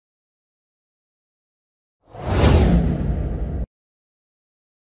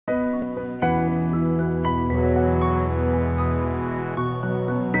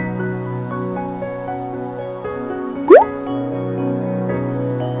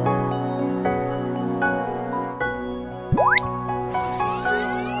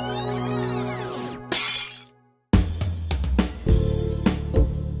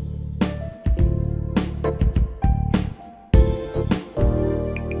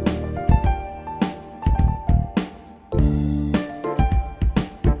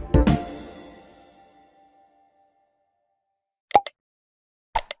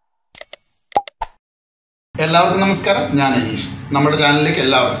എല്ലാവർക്കും നമസ്കാരം. ഞാൻ അനീഷ്. നമ്മുടെ ചാനലിലേക്ക്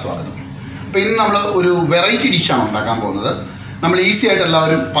എല്ലാവർക്കും സ്വാഗതം. അപ്പോൾ ഇന്ന് നമ്മൾ ഒരു വെറൈറ്റി ഡിഷാണ് ഉണ്ടാക്കാൻ പോകുന്നത്. നമ്മൾ ഈസി ആയിട്ട്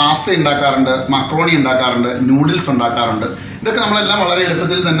എല്ലാവരും പാസ്ത ഉണ്ടാക്കാറുണ്ട്, മക്രോണി ഉണ്ടാക്കാറുണ്ട്, നൂഡിൽസ് ഉണ്ടാക്കാറുണ്ട്. ഇതൊക്കെ നമ്മളെല്ലാം വളരെ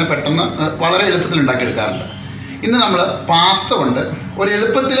എളുപ്പത്തിൽ തന്നെ പെട്ടെന്ന് വളരെ എളുപ്പത്തിൽ ഉണ്ടാക്കിയെടുക്കാറുണ്ട്. ഇന്ന് നമ്മൾ പാസ്ത കൊണ്ട് ഒരു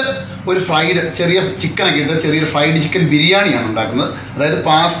എളുപ്പത്തിൽ ഒരു ഫ്രൈഡ് ചെറിയ ചിക്കനൊക്കെ ഇട്ട് ചെറിയൊരു ഫ്രൈഡ് ചിക്കൻ ബിരിയാണിയാണ് ഉണ്ടാക്കുന്നത്. അതായത്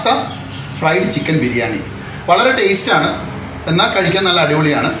പാസ്ത ഫ്രൈഡ് ചിക്കൻ ബിരിയാണി. വളരെ ടേസ്റ്റാണ്, എന്നാൽ കഴിക്കാൻ നല്ല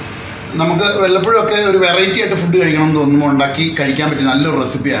അടിപൊളിയാണ്. നമുക്ക് വല്ലപ്പോഴൊക്കെ ഒരു വെറൈറ്റി ആയിട്ട് ഫുഡ് കഴിക്കണമെന്ന് തോന്നുമ്പോൾ ഉണ്ടാക്കി കഴിക്കാൻ പറ്റിയ നല്ലൊരു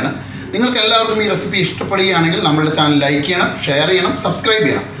റെസിപ്പിയാണ്. നിങ്ങൾക്ക് എല്ലാവർക്കും ഈ റെസിപ്പി ഇഷ്ടപ്പെടുകയാണെങ്കിൽ നമ്മളുടെ ചാനൽ ലൈക്ക് ചെയ്യണം, ഷെയർ ചെയ്യണം, സബ്സ്ക്രൈബ്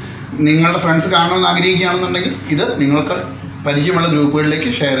ചെയ്യണം. നിങ്ങളുടെ ഫ്രണ്ട്സ് കാണണമെന്ന് ആഗ്രഹിക്കുകയാണെന്നുണ്ടെങ്കിൽ ഇത് നിങ്ങൾക്ക് പരിചയമുള്ള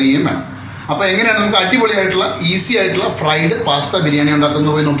ഗ്രൂപ്പുകളിലേക്ക് ഷെയർ ചെയ്യുകയും വേണം. അപ്പോൾ എങ്ങനെയാണ് നമുക്ക് അടിപൊളിയായിട്ടുള്ള ഈസി ആയിട്ടുള്ള ഫ്രൈഡ് പാസ്ത ബിരിയാണി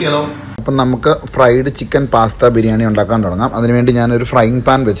ഉണ്ടാക്കുന്നത് പോയി നോക്കിയാലോ. അപ്പം നമുക്ക് ഫ്രൈഡ് ചിക്കൻ പാസ്ത ബിരിയാണി ഉണ്ടാക്കാൻ തുടങ്ങാം. അതിനുവേണ്ടി ഞാനൊരു ഫ്രൈയിങ്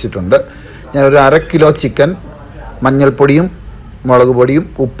പാൻ വെച്ചിട്ടുണ്ട്. ഞാനൊരു 1/2 കിലോ ചിക്കൻ മഞ്ഞൾപ്പൊടിയും മുളക് പൊടിയും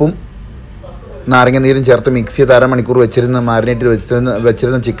ഉപ്പും നാരങ്ങ നീരും ചേർത്ത് മിക്സ് ചെയ്ത് അരമണിക്കൂർ മാരിനേറ്റ്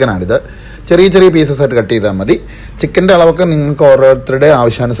വെച്ചിരുന്ന ചിക്കനാണിത്. ചെറിയ ചെറിയ പീസസ് ആയിട്ട് കട്ട് ചെയ്താൽ മതി. ചിക്കൻ്റെ അളവൊക്കെ നിങ്ങൾക്ക് ഓരോരുത്തരുടെ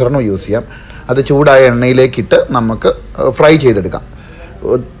ആവശ്യാനുസരണം യൂസ് ചെയ്യാം. അത് ചൂടായ എണ്ണയിലേക്കിട്ട് നമുക്ക് ഫ്രൈ ചെയ്തെടുക്കാം.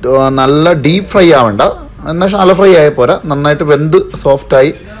 നല്ല ഡീപ്പ് ഫ്രൈ ആവേണ്ട, എന്നാൽ ഷാലോ ഫ്രൈ ആയ പോരാ. നന്നായിട്ട് വെന്ത്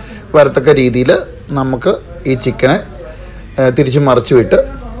സോഫ്റ്റായി വരത്തക്ക രീതിയിൽ നമുക്ക് ഈ ചിക്കനെ തിരിച്ച് മറിച്ച് വിട്ട്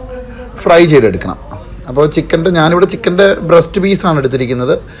ഫ്രൈ ചെയ്തെടുക്കണം. അപ്പോൾ ഞാനിവിടെ ചിക്കൻ്റെ ബ്രസ്റ്റ് പീസാണ്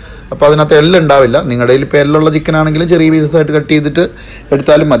എടുത്തിരിക്കുന്നത്. അപ്പോൾ അതിനകത്ത് എല്ലുണ്ടാവില്ല. നിങ്ങളുടെ കയ്യിൽ ഇപ്പോൾ എല്ലുള്ള ചിക്കനാണെങ്കിലും ചെറിയ പീസസായിട്ട് കട്ട് ചെയ്തിട്ട്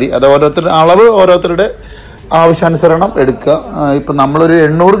എടുത്താലും മതി. അത് ഓരോരുത്തരുടെ ആവശ്യാനുസരണം എടുക്കുക. ഇപ്പം നമ്മളൊരു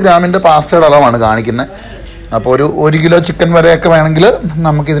 800 ഗ്രാമിൻ്റെ പാസ്തയുടെ അളവാണ് കാണിക്കുന്നത്. അപ്പോൾ ഒരു 1 കിലോ ചിക്കൻ വരെയൊക്കെ വേണമെങ്കിൽ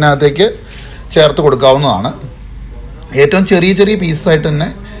നമുക്കിതിനകത്തേക്ക് ചേർത്ത് കൊടുക്കാവുന്നതാണ്. ഏറ്റവും ചെറിയ ചെറിയ പീസായിട്ട് തന്നെ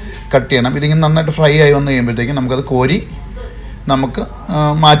കട്ട് ചെയ്യണം. ഇതിങ്ങനെ നന്നായിട്ട് ഫ്രൈ ആയി വന്നു കഴിയുമ്പോഴത്തേക്കും നമുക്കത് കോരി നമുക്ക്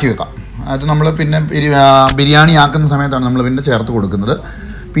മാറ്റി വെക്കാം. അത് നമ്മൾ പിന്നെ ബിരിയാണി ആക്കുന്ന സമയത്താണ് നമ്മൾ പിന്നെ ചേർത്ത് കൊടുക്കുന്നത്.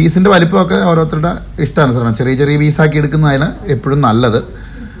 പീസിൻ്റെ വലിപ്പമൊക്കെ ഓരോരുത്തരുടെ ഇഷ്ടാനുസരണം ചെറിയ ചെറിയ പീസാക്കി എടുക്കുന്നതിന് എപ്പോഴും നല്ലത്.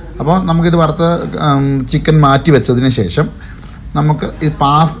 അപ്പോൾ നമുക്കിത് വറുത്ത ചിക്കൻ മാറ്റി വെച്ചതിന് ശേഷം നമുക്ക് ഈ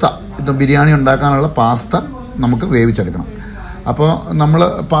ഇത് ബിരിയാണി ഉണ്ടാക്കാനുള്ള പാസ്ത നമുക്ക് വേവിച്ചെടുക്കണം. അപ്പോൾ നമ്മൾ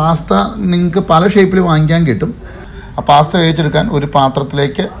പാസ്ത നിങ്ങൾക്ക് പല ഷേപ്പിൽ വാങ്ങിക്കാൻ കിട്ടും. ആ പാസ്ത വേവിച്ചെടുക്കാൻ ഒരു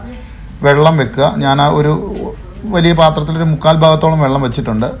പാത്രത്തിലേക്ക് വെള്ളം വെക്കുക. ഞാൻ ഒരു വലിയ പാത്രത്തിലൊരു 3/4 ഭാഗത്തോളം വെള്ളം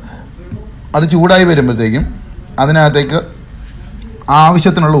വെച്ചിട്ടുണ്ട്. അത് ചൂടായി വരുമ്പോഴത്തേക്കും അതിനകത്തേക്ക്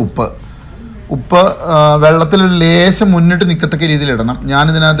ആവശ്യത്തിനുള്ള ഉപ്പ് വെള്ളത്തിലൊരു ലേശം മുന്നിട്ട് നിൽക്കത്തക്ക രീതിയിൽ ഇടണം.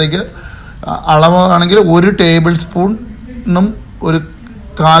 ഞാനിതിനകത്തേക്ക് അളവ് ആണെങ്കിൽ 1 ടേബിൾ സ്പൂണും ഒരു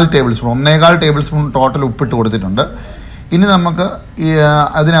 1/4 table spoon 1.25 table spoon total ഉപ്പിട്ട് കൊടുത്തിട്ടുണ്ട്. ഇനി നമുക്ക്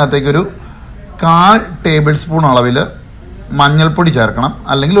അതിനകത്തേക്കൊരു 1/4 ടേബിൾ സ്പൂൺ അളവിൽ മഞ്ഞൾപ്പൊടി ചേർക്കണം,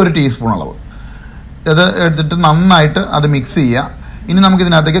 അല്ലെങ്കിൽ 1 ടീസ്പൂൺ അളവ്. ഇത് എടുത്തിട്ട് നന്നായിട്ട് അത് മിക്സ് ചെയ്യുക. ഇനി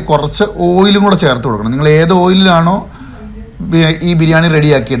നമുക്കിതിനകത്തേക്ക് കുറച്ച് ഓയിലും കൂടെ ചേർത്ത് കൊടുക്കണം. നിങ്ങൾ ഏത് ഓയിലാണോ ഈ ബിരിയാണി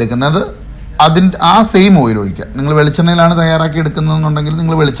റെഡിയാക്കി എടുക്കുന്നത് ആ സെയിം ഓയിൽ ഒഴിക്കുക. നിങ്ങൾ വെളിച്ചെണ്ണയിലാണ് തയ്യാറാക്കി എടുക്കുന്നതെന്നുണ്ടെങ്കിൽ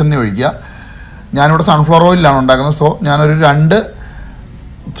നിങ്ങൾ വെളിച്ചെണ്ണ ഒഴിക്കുക. ഞാനിവിടെ സൺഫ്ലവർ ഓയിലാണ് ഉണ്ടാക്കുന്നത്. സോ ഞാനൊരു 2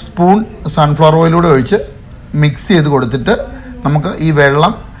 സ്പൂൺ സൺഫ്ലവർ ഓയിലൂടെ ഒഴിച്ച് മിക്സ് ചെയ്ത് കൊടുത്തിട്ട് നമുക്ക് ഈ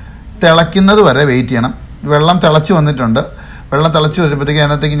വെള്ളം തിളയ്ക്കുന്നത് വരെ വെയിറ്റ് ചെയ്യണം. വെള്ളം തിളച്ച് വന്നിട്ടുണ്ട്. വെള്ളം തിളച്ച് വരുമ്പോഴത്തേക്ക്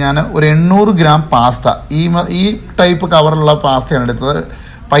അതിനകത്തേക്ക് ഞാൻ ഒരു 800 ഗ്രാം പാസ്ത, ഈ ടൈപ്പ് കവറുള്ള പാസ്തയാണ് എടുത്തത്,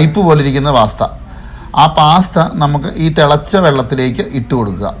 പൈപ്പ് പോലെ ഇരിക്കുന്ന പാസ്ത. ആ പാസ്ത നമുക്ക് ഈ തിളച്ച വെള്ളത്തിലേക്ക് ഇട്ട്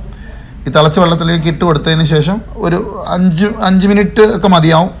കൊടുക്കുക. ഈ തിളച്ച വെള്ളത്തിലേക്ക് ഇട്ട് കൊടുത്തതിന് ശേഷം ഒരു 5 മിനിറ്റ് ഒക്കെ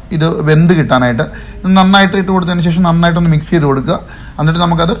മതിയാവും ഇത് വെന്ത് കിട്ടാനായിട്ട്. നന്നായിട്ട് ഇട്ട് കൊടുത്തതിന് ശേഷം നന്നായിട്ടൊന്ന് മിക്സ് ചെയ്ത് കൊടുക്കുക. എന്നിട്ട്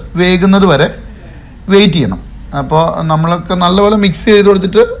നമുക്കത് വേകുന്നത് വരെ വെയിറ്റ് ചെയ്യണം. അപ്പോൾ നമ്മളൊക്കെ നല്ലപോലെ മിക്സ് ചെയ്ത്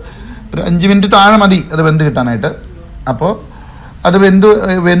കൊടുത്തിട്ട് ഒരു 5 മിനിറ്റ് താഴെ മതി അത് വെന്ത് കിട്ടാനായിട്ട്. അപ്പോൾ അത്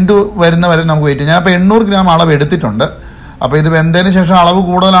വെന്ത് വരുന്ന വരെ നമുക്ക് വെയിറ്റ് ചെയ്യാം. ഞാനപ്പോൾ 800 ഗ്രാം അളവ് എടുത്തിട്ടുണ്ട്. അപ്പോൾ ഇത് വെന്തതിന് ശേഷം അളവ്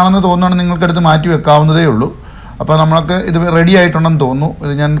കൂടുതലാണെന്ന് തോന്നുകയാണെങ്കിൽ നിങ്ങൾക്കെടുത്ത് മാറ്റി വെക്കാവുന്നതേ ഉള്ളൂ. അപ്പോൾ നമ്മളൊക്കെ ഇത് റെഡി ആയിട്ടുണ്ടെന്ന് തോന്നുന്നു.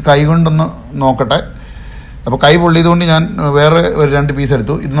 ഇത് ഞാൻ കൈ കൊണ്ടൊന്ന് നോക്കട്ടെ. അപ്പോൾ കൈ പൊള്ളിയതുകൊണ്ട് ഞാൻ വേറെ ഒരു 2 പീസ്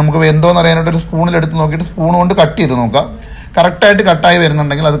എടുത്തു. ഇത് നമുക്ക് വെന്തോന്ന് അറിയാനായിട്ട് ഒരു സ്പൂണിലെടുത്ത് നോക്കിയിട്ട് സ്പൂൺ കൊണ്ട് കട്ട് ചെയ്ത് നോക്കാം. കറക്റ്റായിട്ട് കട്ടായി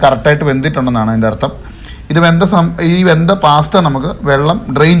വരുന്നുണ്ടെങ്കിൽ അത് കറക്റ്റായിട്ട് വെന്തിട്ടുണ്ടെന്നാണ് അതിൻ്റെ അർത്ഥം. ഈ വെന്ത പാസ്ത നമുക്ക് വെള്ളം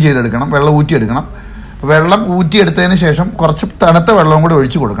ഡ്രെയിൻ ചെയ്തെടുക്കണം, വെള്ളം ഊറ്റിയെടുക്കണം. വെള്ളം ഊറ്റിയെടുത്തതിന് ശേഷം കുറച്ച് തണുത്ത വെള്ളവും കൂടി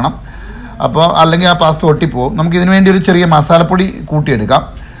ഒഴിച്ച് കൊടുക്കണം. അപ്പോൾ അല്ലെങ്കിൽ ആ പാസ്ത ഒട്ടിപ്പോവും. നമുക്കിതിനു വേണ്ടി ഒരു ചെറിയ മസാലപ്പൊടി കൂട്ടിയെടുക്കാം.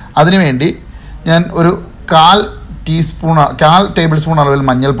 അതിനുവേണ്ടി ഞാൻ ഒരു 1/4 ടേബിൾ സ്പൂൺ അളവിൽ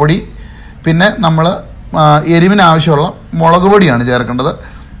മഞ്ഞൾപ്പൊടി, പിന്നെ നമ്മൾ എരിവിന് ആവശ്യമുള്ള മുളക് പൊടിയാണ് ചേർക്കേണ്ടത്.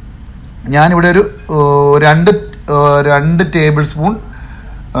 ഞാനിവിടെ ഒരു 2 ടേബിൾ സ്പൂൺ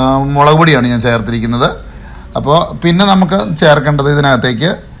മുളക് പൊടിയാണ് ഞാൻ ചേർത്തിരിക്കുന്നത്. അപ്പോൾ പിന്നെ നമുക്ക് ചേർക്കേണ്ടത്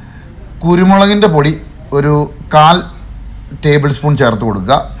ഇതിനകത്തേക്ക് കുരുമുളകിൻ്റെ പൊടി ഒരു 1/4 ടേബിൾ സ്പൂൺ ചേർത്ത്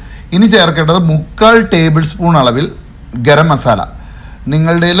കൊടുക്കുക. ഇനി ചേർക്കേണ്ടത് 3/4 ടേബിൾ സ്പൂൺ അളവിൽ ഗരം മസാല.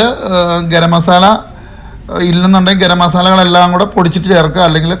 നിങ്ങളുടെ കയ്യിൽ ഗരം മസാല ഇല്ലെന്നുണ്ടെങ്കിൽ ഗരം മസാലകളെല്ലാം കൂടെ പൊടിച്ചിട്ട് ചേർക്കുക,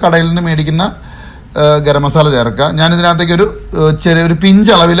 അല്ലെങ്കിൽ കടയിൽ നിന്ന് മേടിക്കുന്ന ഗരം മസാല ചേർക്കുക. ഞാനിതിനകത്തേക്ക് ചെറിയൊരു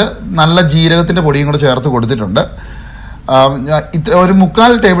പിഞ്ചളവിൽ നല്ല ജീരകത്തിൻ്റെ പൊടിയും കൂടെ ചേർത്ത് കൊടുത്തിട്ടുണ്ട്. ഒരു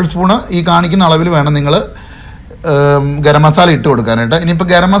 3/4 ടേബിൾ സ്പൂണ് ഈ കാണിക്കുന്ന അളവിൽ വേണം നിങ്ങൾ ഗരം മസാല ഇട്ട് കൊടുക്കാനായിട്ട്. ഇനിയിപ്പോൾ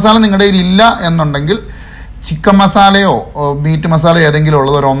ഗരം മസാല നിങ്ങളുടെ കയ്യിൽ ഇല്ല എന്നുണ്ടെങ്കിൽ ചിക്കൻ മസാലയോ മീറ്റ് മസാല ഏതെങ്കിലും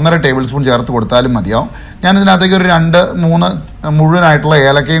ഉള്ളത് ഒരു 1.5 ടേബിൾ സ്പൂൺ ചേർത്ത് കൊടുത്താലും മതിയാവും. ഞാനിതിനകത്തേക്ക് ഒരു 2-3 മുഴുവനായിട്ടുള്ള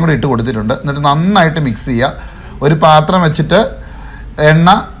ഏലക്കയും കൂടി ഇട്ട് കൊടുത്തിട്ടുണ്ട്. എന്നിട്ട് നന്നായിട്ട് മിക്സ് ചെയ്യുക. ഒരു പാത്രം വെച്ചിട്ട് എണ്ണ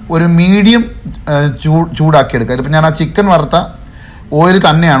ഒരു മീഡിയം ചൂടാക്കിയെടുക്കുക. ഇതിപ്പോൾ ഞാൻ ആ ചിക്കൻ വറുത്ത ഓയിൽ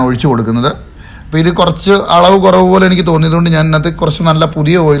തന്നെയാണ് ഒഴിച്ചു കൊടുക്കുന്നത്. അപ്പോൾ ഇത് കുറച്ച് അളവ് കുറവ് പോലെ എനിക്ക് തോന്നിയതുകൊണ്ട് ഞാൻ ഇതിനകത്ത് കുറച്ച് നല്ല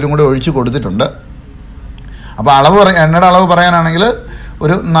പുതിയ ഓയിലും കൂടി ഒഴിച്ച് കൊടുത്തിട്ടുണ്ട്. അപ്പോൾ എണ്ണയുടെ അളവ് പറയാനാണെങ്കിൽ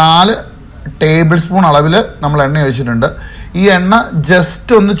ഒരു 4 ടേബിൾ സ്പൂൺ അളവിൽ നമ്മൾ എണ്ണ ഒഴിച്ചിട്ടുണ്ട്. ഈ എണ്ണ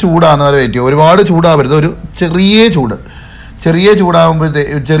ജസ്റ്റ് ഒന്ന് ചൂടാകുന്ന വരെ വെയിറ്റ് ചെയ്യുക. ഒരുപാട് ചൂടാവരുത്, ഒരു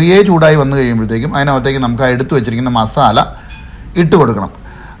ചെറിയ ചൂടായി വന്നു കഴിയുമ്പോഴത്തേക്കും അതിനകത്തേക്ക് നമുക്ക് എടുത്തു വെച്ചിരിക്കുന്ന മസാല ഇട്ട് കൊടുക്കണം.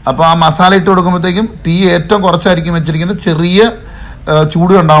 അപ്പോൾ ആ മസാല ഇട്ട് കൊടുക്കുമ്പോഴത്തേക്കും തീ ഏറ്റവും കുറച്ചായിരിക്കും വെച്ചിരിക്കുന്നത്. ചെറിയ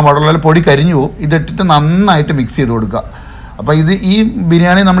ചൂട് ഉണ്ടാകാൻ പാടുള്ള പൊടി കരിഞ്ഞു പോകും. ഇതിട്ടിട്ട് നന്നായിട്ട് മിക്സ് ചെയ്ത് കൊടുക്കുക. അപ്പോൾ ഈ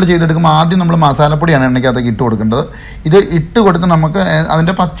ബിരിയാണി നമ്മൾ ചെയ്തെടുക്കുമ്പോൾ ആദ്യം നമ്മൾ മസാലപ്പൊടിയാണ് എണ്ണയ്ക്കകത്തേക്ക് ഇട്ട് കൊടുക്കേണ്ടത്. ഇത് ഇട്ട് കൊടുത്ത് നമുക്ക്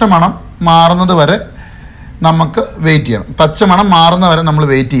അതിൻ്റെ പച്ചമണം മാറുന്നത് വരെ നമുക്ക് വെയിറ്റ് ചെയ്യണം. പച്ചമണം മാറുന്ന വരെ നമ്മൾ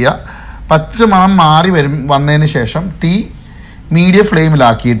വെയിറ്റ് ചെയ്യുക. പച്ചമണം മാറി വന്നതിന് ശേഷം തീ മീഡിയം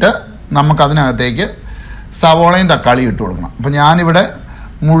ഫ്ലെയിമിലാക്കിയിട്ട് നമുക്കതിനകത്തേക്ക് സവോളയും തക്കാളിയും ഇട്ട് കൊടുക്കണം. അപ്പോൾ ഞാനിവിടെ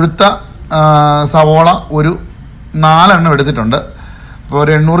മുഴുത്ത സവോള ഒരു 4 എണ്ണം എടുത്തിട്ടുണ്ട്. അപ്പോൾ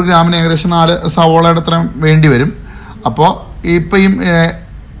ഒരു 800 ഗ്രാമിന് ഏകദേശം 4 സവോളയുടെ അത്രയും വേണ്ടി വരും. അപ്പോൾ ഇപ്പോൾ ഈ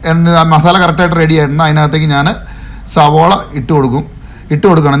മസാല കറക്റ്റായിട്ട് റെഡി ആയിട്ടുണ്ട്. അതിനകത്തേക്ക് ഞാൻ സവോള ഇട്ട്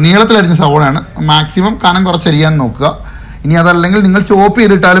കൊടുക്കണം. നീളത്തിലരിഞ്ഞ സവോളയാണ്. മാക്സിമം കനം കുറച്ചരിയാൻ നോക്കുക. ഇനി അതല്ലെങ്കിൽ നിങ്ങൾ ചോപ്പ്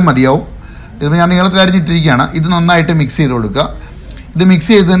ചെയ്തിട്ടാലും മതിയാവും. ഇതിപ്പോൾ ഞാൻ നീളത്തിലരിഞ്ഞിട്ടിരിക്കുകയാണ്. ഇത് നന്നായിട്ട് മിക്സ് ചെയ്ത് കൊടുക്കുക. ഇത് മിക്സ്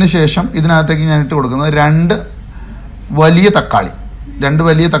ചെയ്തതിന് ശേഷം ഇതിനകത്തേക്ക് ഞാൻ ഇട്ട് കൊടുക്കുന്നത് 2 വലിയ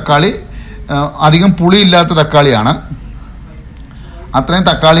തക്കാളി, അധികം പുളിയില്ലാത്ത തക്കാളിയാണ്. അത്രയും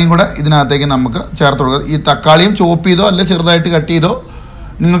തക്കാളിയും കൂടെ ഇതിനകത്തേക്ക് നമുക്ക് ചേർത്ത് കൊടുക്കുക. ഈ തക്കാളിയും ചോപ്പ് ചെയ്തോ അല്ല ചെറുതായിട്ട് കട്ട് ചെയ്തോ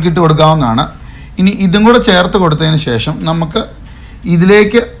നിങ്ങൾക്ക് ഇട്ട് കൊടുക്കാവുന്നതാണ്. ഇനി ഇതും കൂടെ ചേർത്ത് കൊടുത്തതിന് ശേഷം നമുക്ക്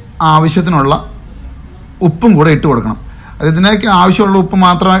ഇതിലേക്ക് ആവശ്യത്തിനുള്ള ഉപ്പും കൂടെ ഇട്ട് കൊടുക്കണം. ഇതിലേക്ക് ആവശ്യമുള്ള ഉപ്പ്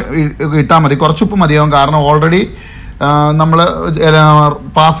മാത്രം ഇട്ടാൽ മതി. കുറച്ച് ഉപ്പ് മതിയാവും. കാരണം ഓൾറെഡി നമ്മൾ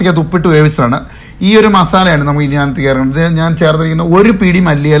പാസ്തയ്ക്കകത്ത് ഉപ്പിട്ട് വേവിച്ചതാണ്. ഈ ഒരു മസാലയാണ് നമുക്ക് ഇതിനകത്ത് കയറുന്നത്. ഞാൻ ചേർത്തിരിക്കുന്ന 1 പിടി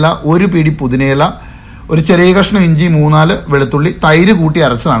മല്ലിയില, 1 പിടി പുതിനയില, ഒരു ചെറിയ കഷ്ണം ഇഞ്ചി, 3-4 വെളുത്തുള്ളി, തൈര് കൂട്ടി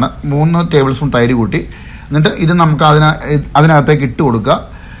അരച്ചതാണ്. 3 ടേബിൾ സ്പൂൺ തൈര് കൂട്ടി. എന്നിട്ട് ഇത് നമുക്ക് അതിനകത്തേക്ക് ഇട്ട് കൊടുക്കുക.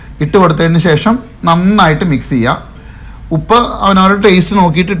 ഇട്ട് കൊടുത്തതിന് ശേഷം നന്നായിട്ട് മിക്സ് ചെയ്യുക. ഉപ്പ് അവനവരുടെ ടേസ്റ്റ്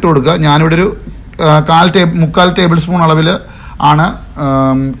നോക്കിയിട്ട് ഇട്ട് കൊടുക്കുക. ഞാനിവിടെ ഒരു 3/4 ടേബിൾ സ്പൂൺ അളവിൽ ആണ്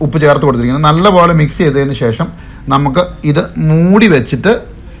ഉപ്പ് ചേർത്ത് കൊടുത്തിരിക്കുന്നത്. നല്ലപോലെ മിക്സ് ചെയ്തതിന് ശേഷം നമുക്ക് ഇത് മൂടി വെച്ചിട്ട്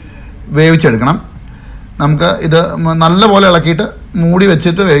വേവിച്ചെടുക്കണം. നമുക്ക് ഇത് നല്ലപോലെ ഇളക്കിയിട്ട് മൂടി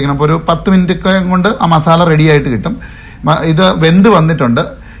വെച്ചിട്ട് വേവിക്കണം. അപ്പോൾ ഒരു 10 മിനിറ്റ് കൊണ്ട് ആ മസാല റെഡി ആയിട്ട് കിട്ടും. ഇത് വെന്ത് വന്നിട്ടുണ്ട്.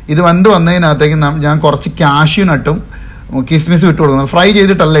 ഇത് വെന്ത് വന്നതിനകത്തേക്ക് ഞാൻ കുറച്ച് കാഷ്യൂ നട്ടും കിസ്മിസും ഇട്ട് കൊടുക്കുന്നത്. ഫ്രൈ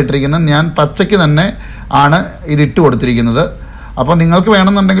ചെയ്തിട്ടല്ല ഇട്ടിരിക്കുന്നത്, ഞാൻ പച്ചയ്ക്ക് തന്നെ ആണ് ഇതിട്ട് കൊടുത്തിരിക്കുന്നത്. അപ്പോൾ നിങ്ങൾക്ക്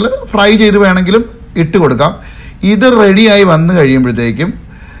വേണമെന്നുണ്ടെങ്കിൽ ഫ്രൈ ചെയ്ത് വേണമെങ്കിലും ഇട്ട് കൊടുക്കാം. ഇത് റെഡിയായി വന്നു കഴിയുമ്പോഴത്തേക്കും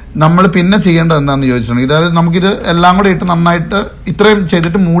നമ്മൾ പിന്നെ ചെയ്യേണ്ടത് എന്താണെന്ന് ചോദിച്ചിട്ടുണ്ടെങ്കിൽ, അതായത് നമുക്കിത് എല്ലാം കൂടെ ഇട്ട് നന്നായിട്ട് ഇത്രയും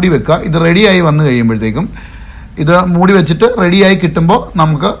ചെയ്തിട്ട് മൂടി വെക്കുക. ഇത് റെഡിയായി വന്നു കഴിയുമ്പോഴത്തേക്കും ഇത് മൂടി വെച്ചിട്ട് റെഡിയായി കിട്ടുമ്പോൾ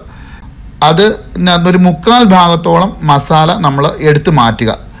നമുക്ക് ഒരു 3/4 ഭാഗത്തോളം മസാല നമ്മൾ എടുത്ത്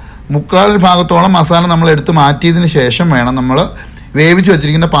മാറ്റുക. 3/4 ഭാഗത്തോളം മസാല നമ്മൾ എടുത്ത് മാറ്റിയതിന് ശേഷം വേണം നമ്മൾ വേവിച്ച്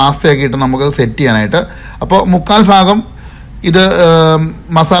വെച്ചിരിക്കുന്ന പാസ്തയൊക്കെ ഇട്ട് നമുക്ക് സെറ്റ് ചെയ്യാനായിട്ട്. അപ്പോൾ 3/4 ഭാഗം ഇത്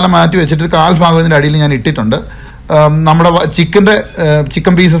മസാല മാറ്റി വെച്ചിട്ട് 1/4 ഭാഗം ഇതിൻ്റെ അടിയിൽ ഞാൻ ഇട്ടിട്ടുണ്ട്. നമ്മുടെ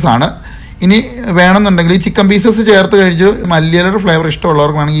ചിക്കൻ പീസസ് ആണ്. ഇനി വേണമെന്നുണ്ടെങ്കിൽ ഈ ചിക്കൻ പീസസ് ചേർത്ത് കഴിച്ച് മല്ലിയിലയുടെ ഫ്ലേവർ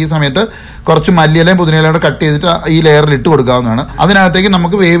ഇഷ്ടമുള്ളവർക്ക് വേണമെങ്കിൽ ഈ സമയത്ത് കുറച്ച് മല്ലിയിലയും പുതിനയിലയുടെ കട്ട് ചെയ്തിട്ട് ഈ ലെയറിൽ ഇട്ട് കൊടുക്കാവുന്നതാണ്. അതിനകത്തേക്ക്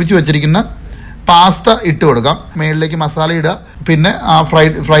നമുക്ക് വേവിച്ച് വെച്ചിരിക്കുന്ന പാസ്ത ഇട്ട് കൊടുക്കാം. മേളിലേക്ക് മസാല ഇടുക. പിന്നെ ആ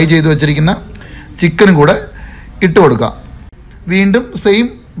ഫ്രൈ ചെയ്ത് വെച്ചിരിക്കുന്ന ചിക്കനും കൂടെ ഇട്ട് കൊടുക്കുക. വീണ്ടും സെയിം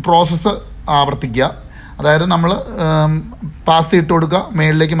പ്രോസസ്സ് ആവർത്തിക്കുക. അതായത് നമ്മൾ പാസ്ത ഇട്ട് കൊടുക്കുക,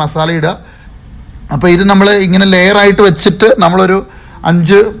 മേളിലേക്ക് മസാല ഇടുക. അപ്പോൾ ഇത് നമ്മൾ ഇങ്ങനെ ലെയറായിട്ട് വെച്ചിട്ട് നമ്മളൊരു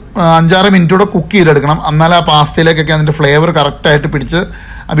 5-6 മിനിറ്റ് കൂടെ കുക്ക് ചെയ്തെടുക്കണം. എന്നാൽ ആ പാസ്തയിലേക്കൊക്കെ അതിൻ്റെ ഫ്ലേവർ കറക്റ്റായിട്ട് പിടിച്ച്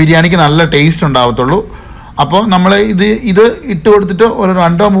ആ ബിരിയാണിക്ക് നല്ല ടേസ്റ്റ് ഉണ്ടാകത്തുള്ളൂ. അപ്പോൾ നമ്മൾ ഇത് ഇട്ട് കൊടുത്തിട്ട് ഒരു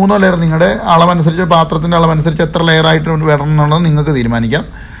 2-3 ലെയർ നിങ്ങളുടെ അളവനുസരിച്ച്, പാത്രത്തിൻ്റെ അളവനുസരിച്ച് എത്ര ലെയറായിട്ട് വരണം എന്നുള്ളത് നിങ്ങൾക്ക് തീരുമാനിക്കാം.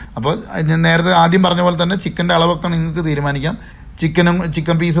 അപ്പോൾ ഞാൻ നേരത്തെ ആദ്യം പറഞ്ഞ പോലെ തന്നെ ചിക്കൻ്റെ അളവൊക്കെ നിങ്ങൾക്ക് തീരുമാനിക്കാം.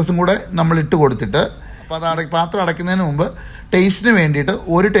 ചിക്കൻ പീസസും കൂടെ നമ്മൾ ഇട്ട് കൊടുത്തിട്ട് പാത്രം അടയ്ക്കുന്നതിന് മുമ്പ് ടേസ്റ്റിന് വേണ്ടിയിട്ട്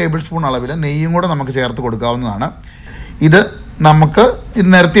 1 ടേബിൾ സ്പൂൺ അളവിൽ നെയ്യും കൂടെ നമുക്ക് ചേർത്ത് കൊടുക്കാവുന്നതാണ്. ഇത് നമുക്ക്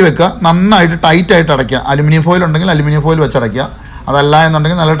നിരത്തി വെക്കുക. നന്നായിട്ട് ടൈറ്റായിട്ട് അടയ്ക്കുക. അലുമിനിയം ഫോയിൽ ഉണ്ടെങ്കിൽ അലുമിനിയം ഫോയിൽ വെച്ച് അടയ്ക്കുക. അതല്ല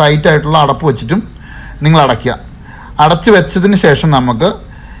എന്നുണ്ടെങ്കിൽ നല്ല ടൈറ്റായിട്ടുള്ള അടപ്പ് വെച്ചിട്ടും നിങ്ങൾ അടയ്ക്കുക. അടച്ച് വെച്ചതിന് ശേഷം നമുക്ക്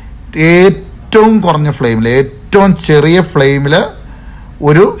ഏറ്റവും കുറഞ്ഞ ഫ്ലെയിമിൽ, ഏറ്റവും ചെറിയ ഫ്ലെയിമിൽ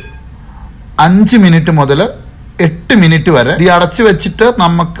ഒരു 5 മിനിറ്റ് മുതൽ 8 മിനിറ്റ് വരെ ഇത് അടച്ച് വെച്ചിട്ട്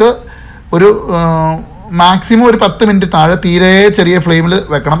നമുക്ക് ഒരു മാക്സിമം ഒരു 10 മിനിറ്റ് താഴെ തീരെ ചെറിയ ഫ്ലെയിമിൽ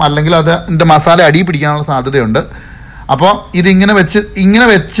വെക്കണം, അല്ലെങ്കിൽ അതിൻ്റെ മസാല അടി പിടിക്കാനുള്ള സാധ്യതയുണ്ട്. അപ്പോൾ ഇങ്ങനെ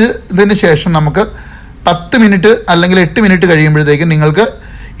വെച്ച് ഇതിന് ശേഷം നമുക്ക് 10 മിനിറ്റ് അല്ലെങ്കിൽ 8 മിനിറ്റ് കഴിയുമ്പോഴത്തേക്കും നിങ്ങൾക്ക്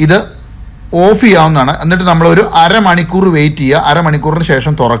ഇത് ഓഫ് ചെയ്യാവുന്നതാണ്. എന്നിട്ട് നമ്മളൊരു അരമണിക്കൂർ വെയിറ്റ് ചെയ്യുക. അരമണിക്കൂറിന്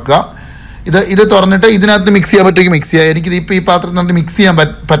ശേഷം തുറക്കുക. ഇത് തുറന്നിട്ട് ഇതിനകത്ത് മിക്സ് ചെയ്യാൻ പറ്റുമെങ്കിൽ മിക്സ് ചെയ്യുക. എനിക്കിത് ഇപ്പോൾ ഈ പാത്രത്തിനകത്ത് മിക്സ് ചെയ്യാൻ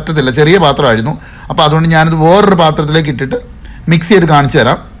പറ്റത്തില്ല, ചെറിയ പാത്രമായിരുന്നു. അപ്പോൾ അതുകൊണ്ട് ഞാനിത് വേറൊരു പാത്രത്തിലേക്ക് ഇട്ടിട്ട് മിക്സ് ചെയ്ത് കാണിച്ചു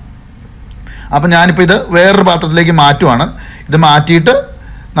തരാം. അപ്പം ഞാനിപ്പോൾ ഇത് വേറൊരു പാത്രത്തിലേക്ക് മാറ്റുവാണ്. ഇത് മാറ്റിയിട്ട്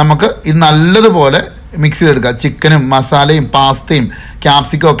നമുക്ക് ഇത് നല്ലതുപോലെ മിക്സ് ചെയ്തെടുക്കുക. ചിക്കനും മസാലയും പാസ്തയും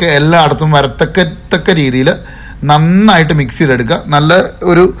ക്യാപ്സിക്കും ഒക്കെ എല്ലായിടത്തും വരത്തക്ക രീതിയിൽ നന്നായിട്ട് മിക്സ് ചെയ്തെടുക്കുക. നല്ല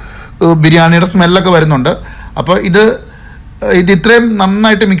ഒരു ബിരിയാണിയുടെ സ്മെല്ലൊക്കെ വരുന്നുണ്ട്. അപ്പോൾ ഇത് ഇത്രയും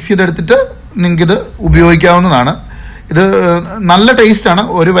നന്നായിട്ട് മിക്സ് ചെയ്തെടുത്തിട്ട് നിങ്ങൾക്കിത് ഉപയോഗിക്കാവുന്നതാണ്. ഇത് നല്ല ടേസ്റ്റാണ്,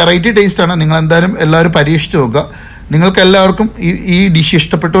 ഒരു വെറൈറ്റി ടേസ്റ്റാണ്. നിങ്ങൾ എന്തായാലും എല്ലാവരും പരീക്ഷിച്ച് നോക്കുക. നിങ്ങൾക്ക് എല്ലാവർക്കും ഈ ഡിഷ്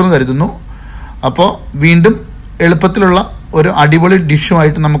ഇഷ്ടപ്പെട്ടു എന്ന് കരുതുന്നു. അപ്പോൾ വീണ്ടും എളുപ്പത്തിലുള്ള ഒരു അടിപൊളി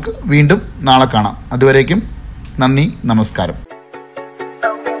ഡിഷുമായിട്ട് നമുക്ക് വീണ്ടും നാളെ കാണാം. അതുവരേക്കും നന്ദി, നമസ്കാരം.